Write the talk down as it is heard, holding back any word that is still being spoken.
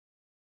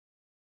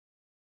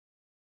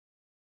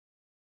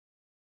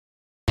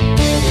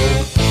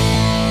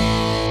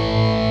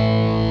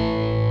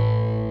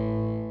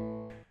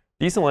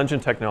Diesel engine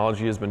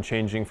technology has been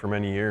changing for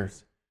many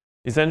years.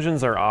 These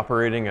engines are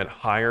operating at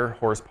higher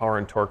horsepower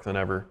and torque than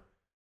ever.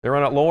 They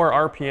run at lower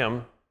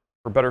RPM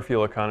for better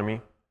fuel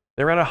economy.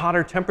 They run at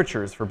hotter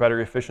temperatures for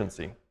better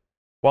efficiency,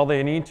 while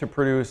they need to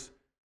produce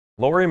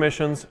lower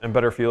emissions and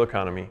better fuel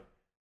economy.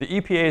 The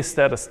EPA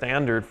set a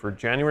standard for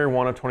January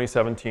 1 of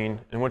 2017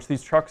 in which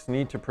these trucks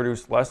need to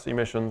produce less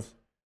emissions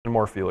and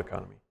more fuel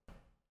economy.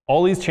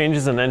 All these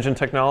changes in engine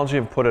technology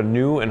have put a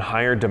new and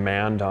higher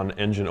demand on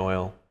engine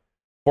oil.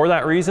 For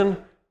that reason,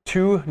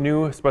 two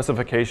new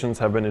specifications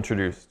have been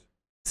introduced,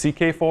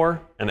 CK4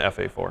 and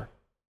FA4.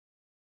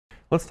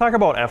 Let's talk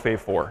about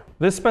FA4.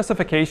 This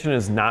specification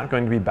is not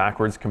going to be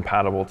backwards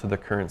compatible to the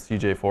current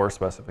CJ4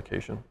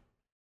 specification.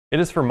 It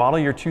is for model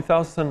year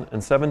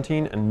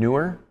 2017 and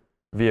newer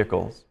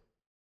vehicles.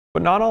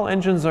 But not all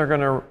engines are going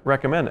to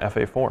recommend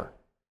FA4.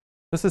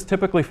 This is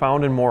typically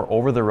found in more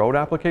over-the-road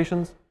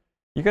applications.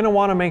 You're going to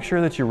want to make sure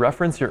that you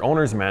reference your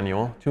owner's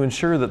manual to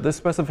ensure that this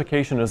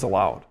specification is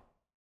allowed.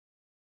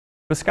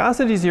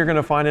 Viscosities you're going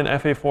to find in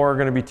FA4 are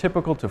going to be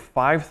typical to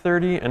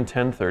 530 and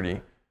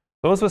 1030.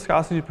 Those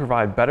viscosities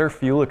provide better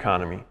fuel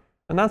economy,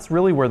 and that's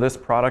really where this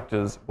product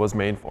was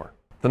made for.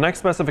 The next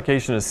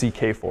specification is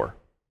CK4.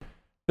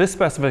 This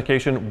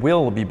specification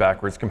will be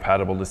backwards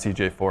compatible to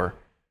CJ4.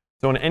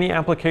 So in any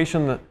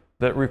application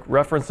that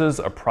references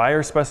a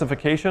prior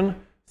specification,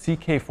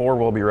 CK4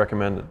 will be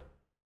recommended.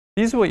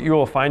 These are what you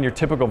will find your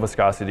typical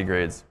viscosity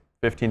grades: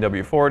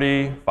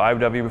 15W40,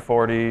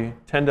 5W40,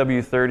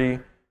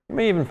 10W30. You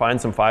may even find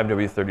some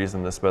 5W30s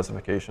in this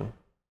specification.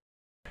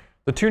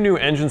 The two new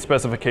engine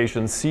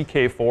specifications,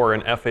 CK4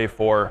 and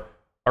FA4,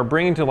 are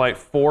bringing to light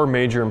four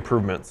major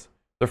improvements.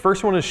 The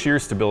first one is shear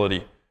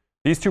stability.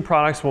 These two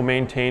products will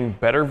maintain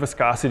better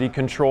viscosity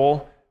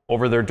control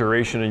over their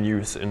duration and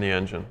use in the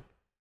engine.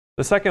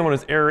 The second one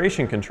is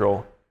aeration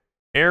control.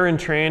 Air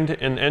entrained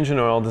in engine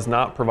oil does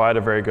not provide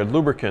a very good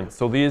lubricant,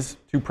 so these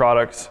two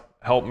products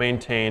help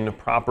maintain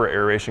proper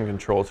aeration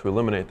control to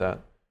eliminate that.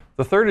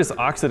 The third is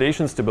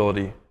oxidation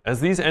stability. As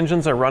these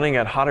engines are running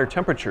at hotter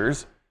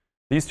temperatures,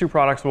 these two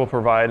products will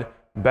provide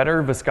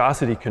better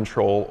viscosity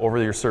control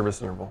over your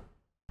service interval.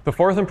 The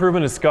fourth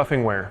improvement is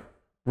scuffing wear.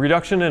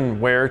 Reduction in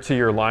wear to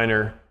your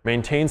liner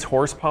maintains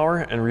horsepower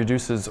and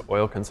reduces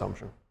oil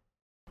consumption.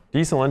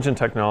 Diesel engine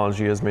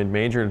technology has made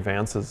major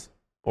advances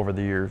over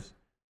the years.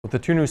 With the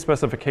two new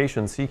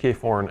specifications,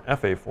 CK4 and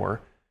FA4,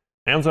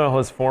 AMSOIL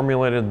has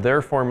formulated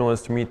their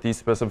formulas to meet these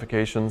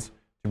specifications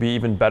to be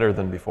even better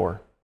than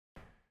before.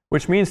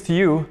 Which means to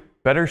you,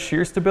 better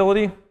shear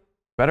stability,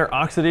 better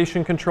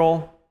oxidation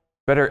control,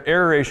 better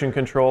aeration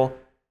control,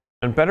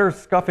 and better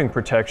scuffing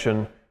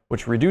protection,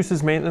 which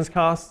reduces maintenance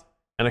costs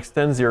and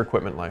extends your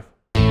equipment life.